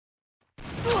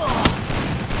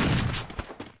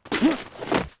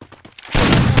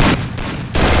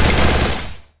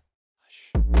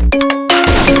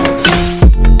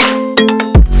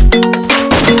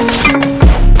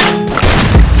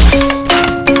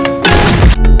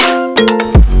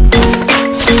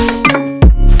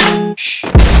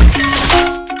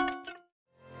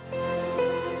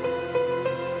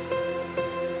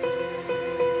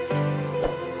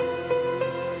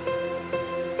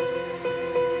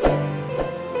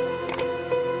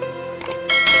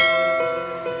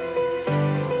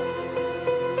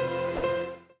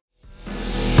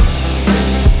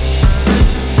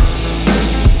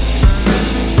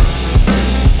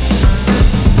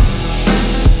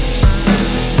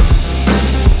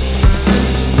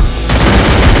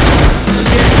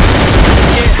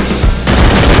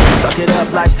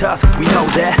Life's tough, we know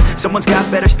that. Someone's got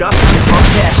better stuff, get more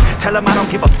cash. Tell them I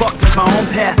don't give a fuck, make my own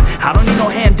path. I don't need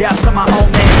no handouts, I'm my own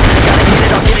man. Gotta get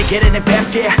it, I'll get it in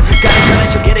fast, yeah. Gotta girl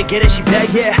it, she'll get it, she bad,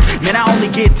 yeah. Man, I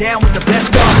only get down with the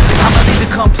best of. I'ma leave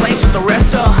the complaints with the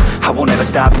rest of. I won't ever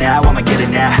stop now, I'ma get it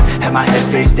now. Have my head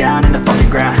face down in the fucking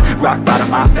ground. Rock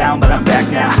bottom I found, but I'm back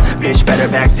now. Bitch,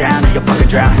 better back down or you'll fucking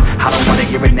drown. I don't wanna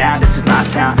hear it now, this is my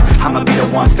town. I'ma be the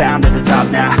one found at the top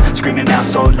now. Screaming out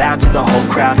so loud to the whole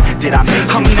crowd. Did I make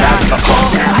I'm not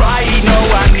alright, no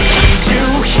I need you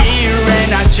here.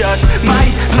 And I just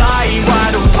might lie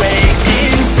wide awake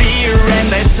in fear and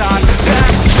let time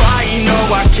pass by. No,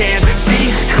 I can't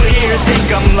see clear,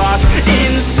 think I'm lost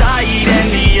inside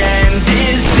and the end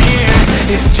is near.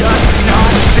 It's just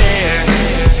not fair.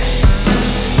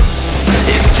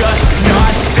 It's just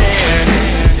not fair.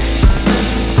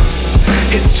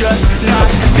 It's just not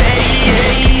fair.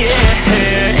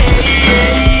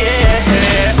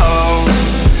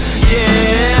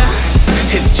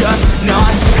 It's just not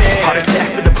fair. Heart attack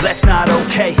for the blessed, not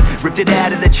okay. Ripped it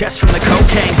out of the chest from the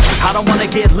cocaine. I don't wanna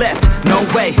get left, no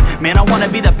way. Man, I wanna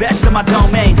be the best in my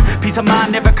domain. Peace of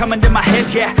mind never coming to my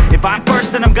head, yeah. If I'm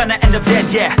first, then I'm gonna end up dead,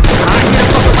 yeah. I'm here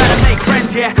to fuck around and make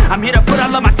friends, yeah. I'm here to put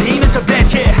all of my demons to bed,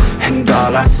 yeah. And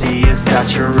all I see is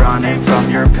that you're running from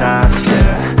your past,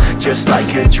 yeah. Just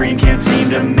like a dream, can't seem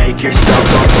to make yourself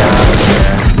go fast,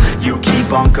 yeah. You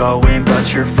keep on going,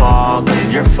 but you're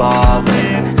falling, you're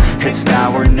falling. It's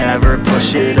now or never,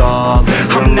 push it all in.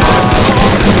 I'm not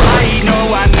alright, no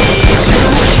I need you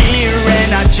here.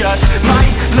 And I just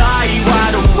might lie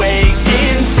wide awake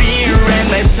in fear and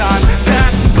let time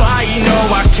pass by. No,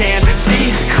 I can't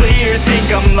see clear, think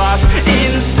I'm lost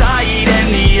inside and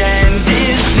the end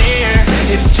is near.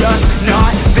 It's just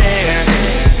not fair.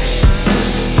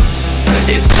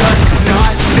 It's just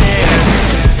not fair.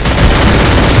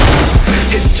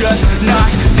 It's just not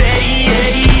fair.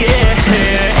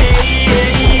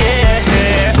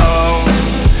 Oh,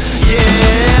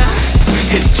 yeah.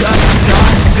 It's just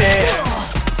not fair.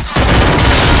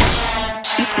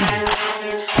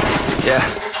 Yeah.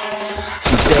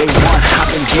 Since day one,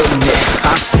 I've been getting it.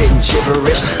 I'm spitting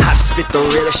gibberish, I spit the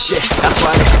realest shit. That's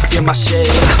why they can feel my shit.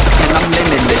 And I'm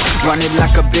limitless, running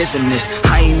like a business.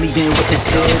 I ain't leaving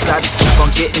witnesses, I just keep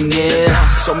on getting it.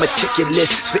 So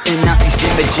meticulous, spitting out these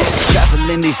images.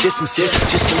 Traveling these distances,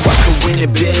 just so I can win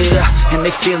it big. And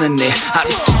they feeling it, I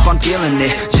just keep on dealing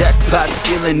it. Jackpot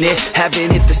stealing it,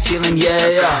 haven't hit the ceiling, yeah.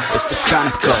 It's the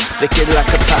chronicle, lick it like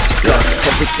a popsicle.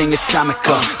 Everything is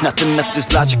comical, nothing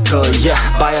is logical, yeah.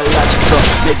 Biological,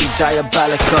 maybe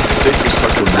diabolical. This is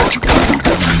psychological,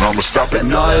 I'ma stop it.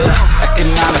 No,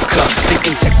 economical,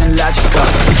 thinking technological,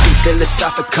 thinking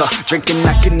philosophical, drinking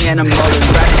like an animal. And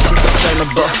writing shit that's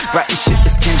flammable, writing shit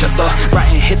that's tangible,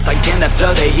 writing hits like damn that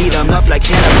flow, they eat them up like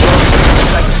cannibals.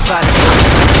 Just like the fight,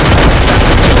 just like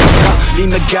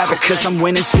Leave MacGyver, cause I'm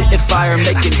winning, spitting fire,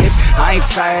 making hits. I ain't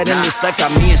tired, and this life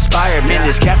got me inspired. Man,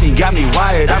 this caffeine got me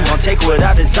wired, I'm gonna take what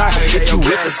I desire. If you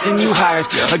with us, then you hired.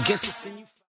 Against the